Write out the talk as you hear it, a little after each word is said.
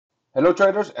Hello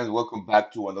traders and welcome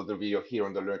back to another video here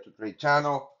on the Learn to Trade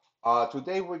channel.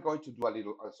 Today we're going to do a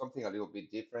little something a little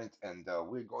bit different and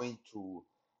we're going to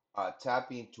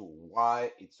tap into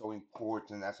why it's so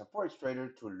important as a forex trader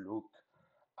to look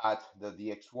at the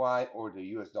DXY or the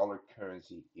US dollar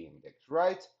currency index,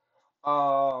 right?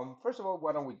 First of all,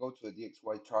 why don't we go to the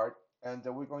DXY chart and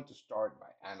we're going to start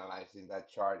by analyzing that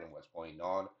chart and what's going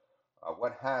on,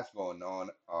 what has gone on,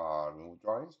 remove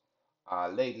drawings,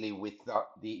 lately with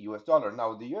the US dollar.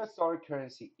 Now, the US dollar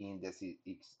currency index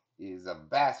is a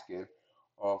basket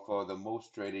of the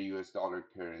most traded US dollar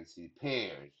currency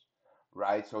pairs,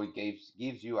 right? So it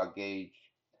gives you a gauge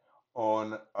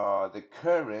on the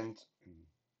current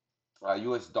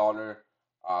US dollar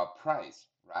price,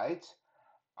 right?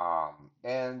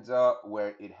 And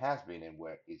where it has been and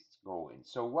where it's going.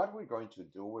 So what we're going to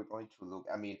do, we're going to look,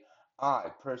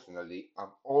 I personally, I'm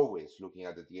always looking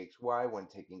at the DXY when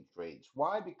taking trades.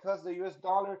 Why? Because the US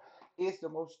dollar is the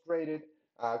most traded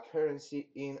currency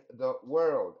in the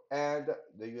world. And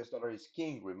the US dollar is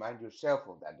king. Remind yourself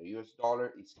of that. The US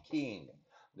dollar is king.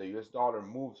 The US dollar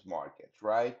moves markets,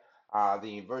 right?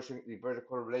 The inverted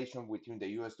correlation between the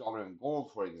US dollar and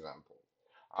gold, for example.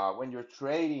 When you're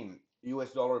trading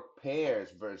US dollar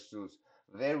pairs versus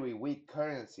very weak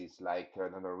currencies like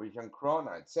the Norwegian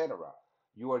krona, etc.,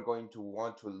 you are going to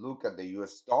want to look at the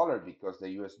US dollar because the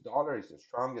US dollar is the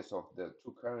strongest of the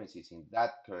two currencies in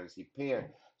that currency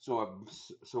pair. So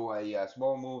a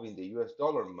small move in the US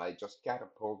dollar might just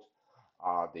catapult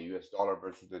the US dollar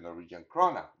versus the Norwegian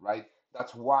krona, right?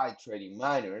 That's why trading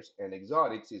miners and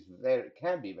exotics is very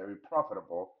can be very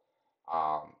profitable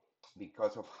um,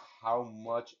 because of how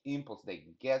much impulse they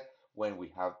get when we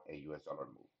have a US dollar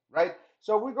move, right?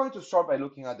 So we're going to start by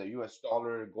looking at the US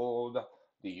dollar, gold,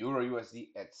 the euro USD,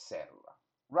 etc.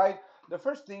 Right? The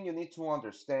first thing you need to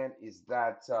understand is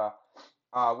that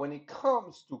when it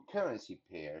comes to currency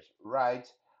pairs,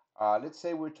 right? Let's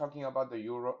say we're talking about the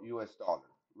euro US dollar,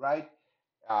 right?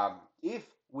 If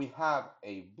we have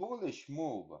a bullish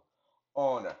move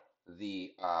on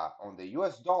the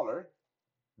US dollar,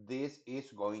 this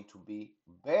is going to be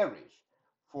bearish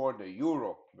for the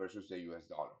euro versus the US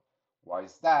dollar. Why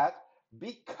is that?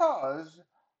 Because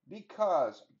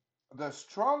because the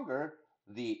stronger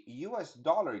the US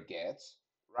dollar gets,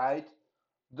 right,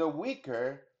 the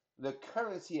weaker the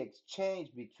currency exchange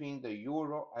between the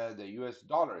euro and the US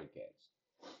dollar gets,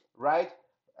 right?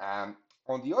 Um,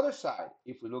 on the other side,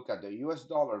 if we look at the US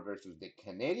dollar versus the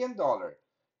Canadian dollar,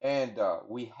 and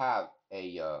we have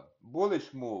a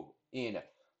bullish move in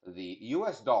the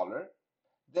US dollar,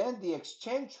 then the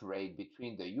exchange rate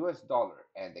between the US dollar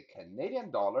and the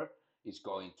Canadian dollar is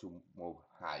going to move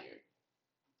higher.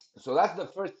 So that's the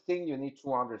first thing you need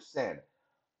to understand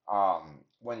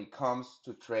when it comes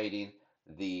to trading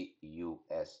the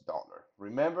US dollar.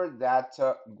 Remember that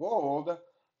gold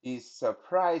is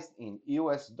priced in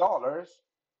US dollars,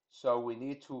 so we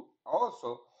need to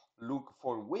also look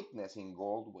for weakness in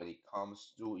gold when it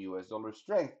comes to US dollar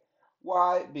strength.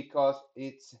 Why? Because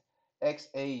it's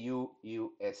XAU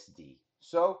USD.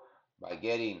 So by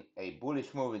getting a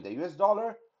bullish move in the US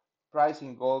dollar, price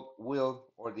in gold will,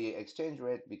 or the exchange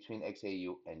rate between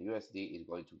XAU and USD is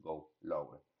going to go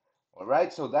lower. All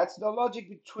right, so that's the logic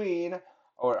between,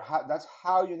 that's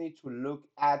how you need to look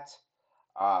at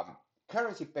um,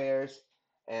 currency pairs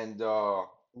and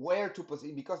where to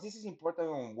position, because this is important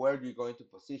on where you're going to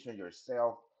position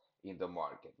yourself in the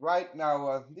market. Right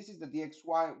now, this is the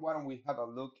DXY. Why don't we have a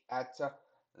look at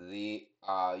the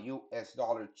US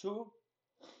dollar too?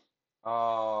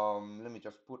 Let me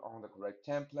just put on the correct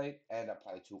template and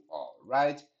apply to all,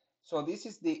 right? So this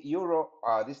is the euro,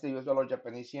 this is the US dollar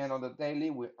Japanese yen on the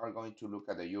daily. We are going to look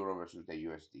at the euro versus the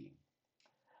USD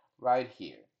right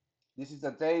here. This is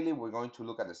the daily. We're going to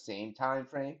look at the same time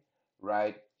frame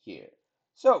right here.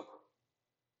 So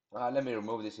let me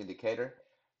remove this indicator.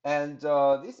 And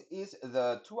this is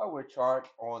the 2 hour chart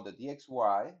on the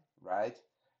DXY, right?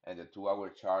 And the 2 hour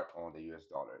chart on the US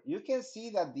dollar. You can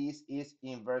see that this is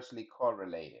inversely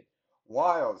correlated.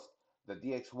 Whilst the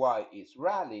DXY is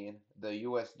rallying, the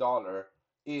US dollar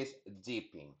is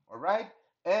dipping, all right?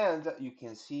 And you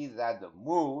can see that the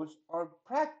moves are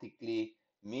practically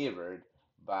mirrored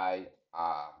by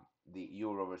the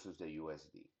euro versus the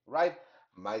USD, right?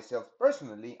 Myself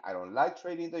personally, I don't like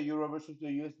trading the euro versus the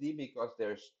USD because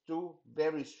there's two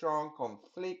very strong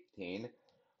conflicting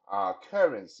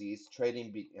currencies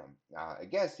trading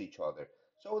against each other.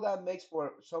 So that makes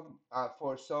for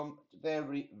some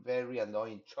very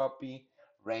annoying choppy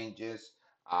ranges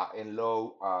and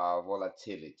low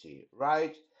volatility,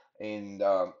 right? In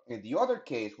the other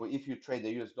case, where if you trade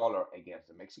the US dollar against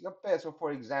the Mexican peso,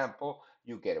 for example,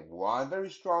 you get one very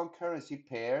strong currency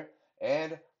pair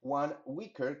and one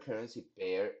weaker currency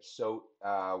pair. So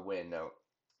when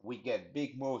we get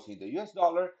big moves in the US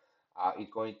dollar,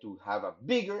 it's going to have a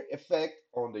bigger effect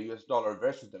on the US dollar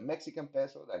versus the Mexican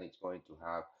peso than it's going to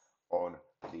have on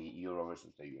the euro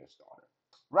versus the US dollar.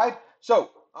 Right?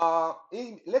 So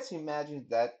let's imagine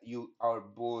that you are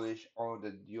bullish on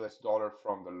the US dollar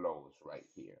from the lows right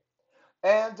here.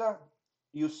 And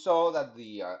you saw that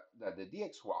the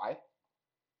DXY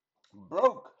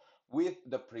broke with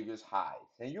the previous highs.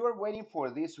 And you are waiting for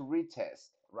this retest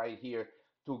right here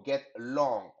to get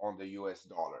long on the US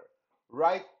dollar,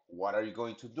 right? What are you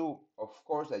going to do? Of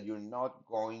course, that you're not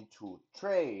going to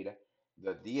trade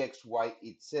the DXY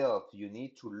itself. You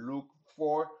need to look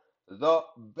for the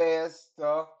best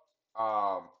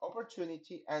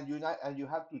opportunity, and you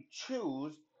have to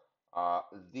choose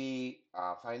the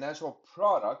financial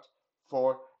product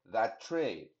for that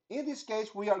trade. In this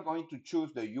case, we are going to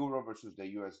choose the euro versus the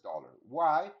US dollar.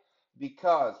 Why?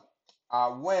 Because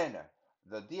when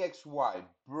the DXY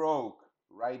broke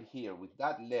right here with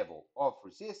that level of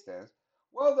resistance,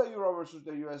 well, the euro versus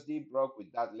the USD broke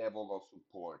with that level of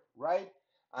support, right?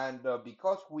 And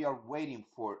because we are waiting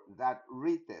for that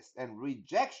retest and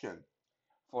rejection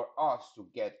for us to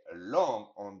get long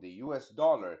on the US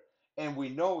dollar, and we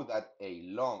know that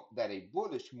a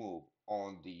bullish move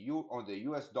on the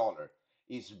US dollar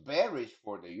is bearish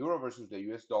for the euro versus the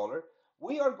US dollar,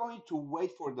 we are going to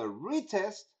wait for the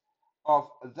retest of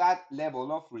that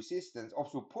level of resistance of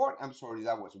support, I'm sorry,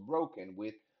 that was broken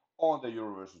with on the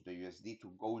euro versus the USD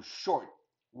to go short.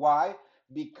 Why?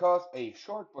 Because a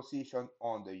short position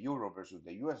on the euro versus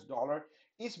the US dollar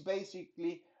is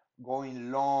basically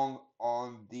going long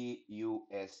on the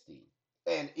USD.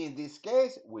 And in this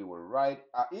case, we were right.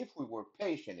 If we were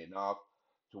patient enough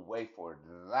to wait for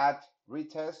that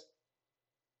retest,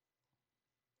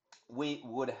 we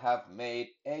would have made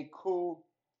a cool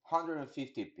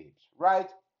 150 pips, right?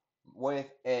 With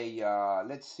a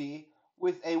let's see,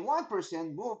 with a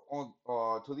 1% move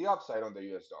on to the upside on the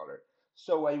US dollar.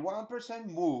 So a 1%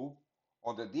 move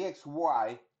on the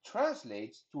DXY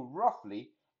translates to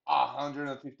roughly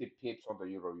 150 pips on the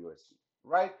Euro USD,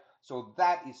 right? So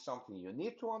that is something you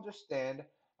need to understand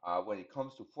when it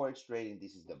comes to forex trading.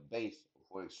 This is the base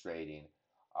of forex trading.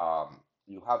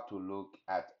 You have to look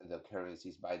at the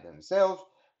currencies by themselves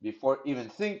before even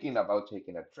thinking about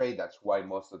taking a trade. That's why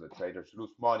most of the traders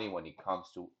lose money when it comes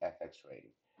to FX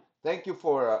trading. Thank you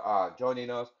for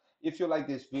joining us. If you like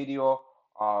this video,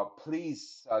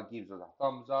 please give us a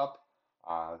thumbs up,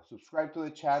 subscribe to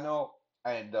the channel,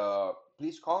 and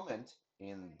please comment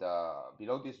in the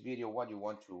below this video what you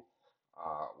want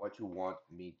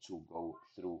me to go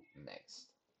through next.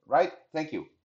 Right? Thank you.